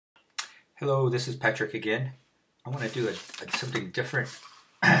Hello, this is Patrick again. I want to do something different.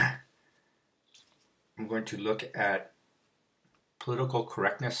 I'm going to look at political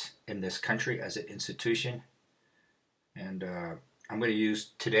correctness in this country as an institution. And I'm going to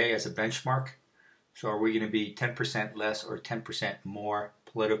use today as a benchmark. So are we going to be 10% less or 10% more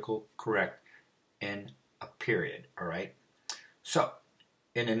political correct in a period, all right? So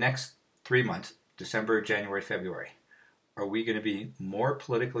in the next 3 months, December, January, February, are we going to be more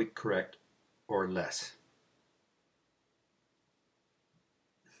politically correct or less?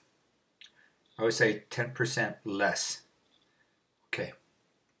 I would say 10% less. Okay.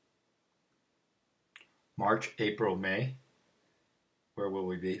 March, April, May. Where will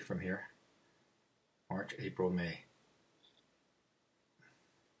we be from here? March, April, May.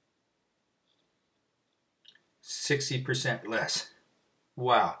 60% less.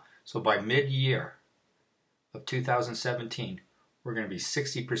 Wow. So by mid-year of 2017, we're going to be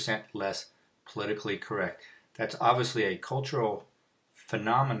 60% less politically correct. That's obviously a cultural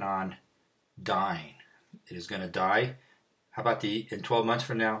phenomenon dying. It is going to die. How about in 12 months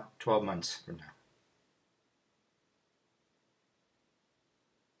from now? 12 months from now.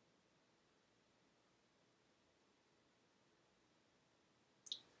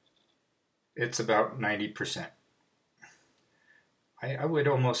 It's about 90%. I would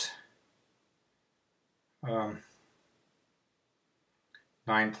almost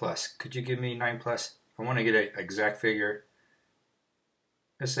 9 plus. Could you give me 9 plus? I want to get an exact figure.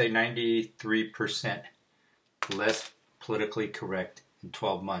 Let's say 93% less politically correct in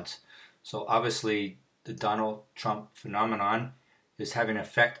 12 months. So obviously the Donald Trump phenomenon is having an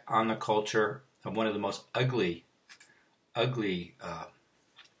effect on the culture of one of the most ugly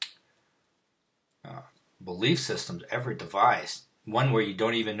belief systems ever devised. One where you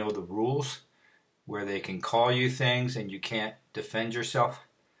don't even know the rules, where they can call you things and you can't defend yourself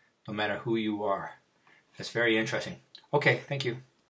no matter who you are. That's very interesting. Okay, thank you.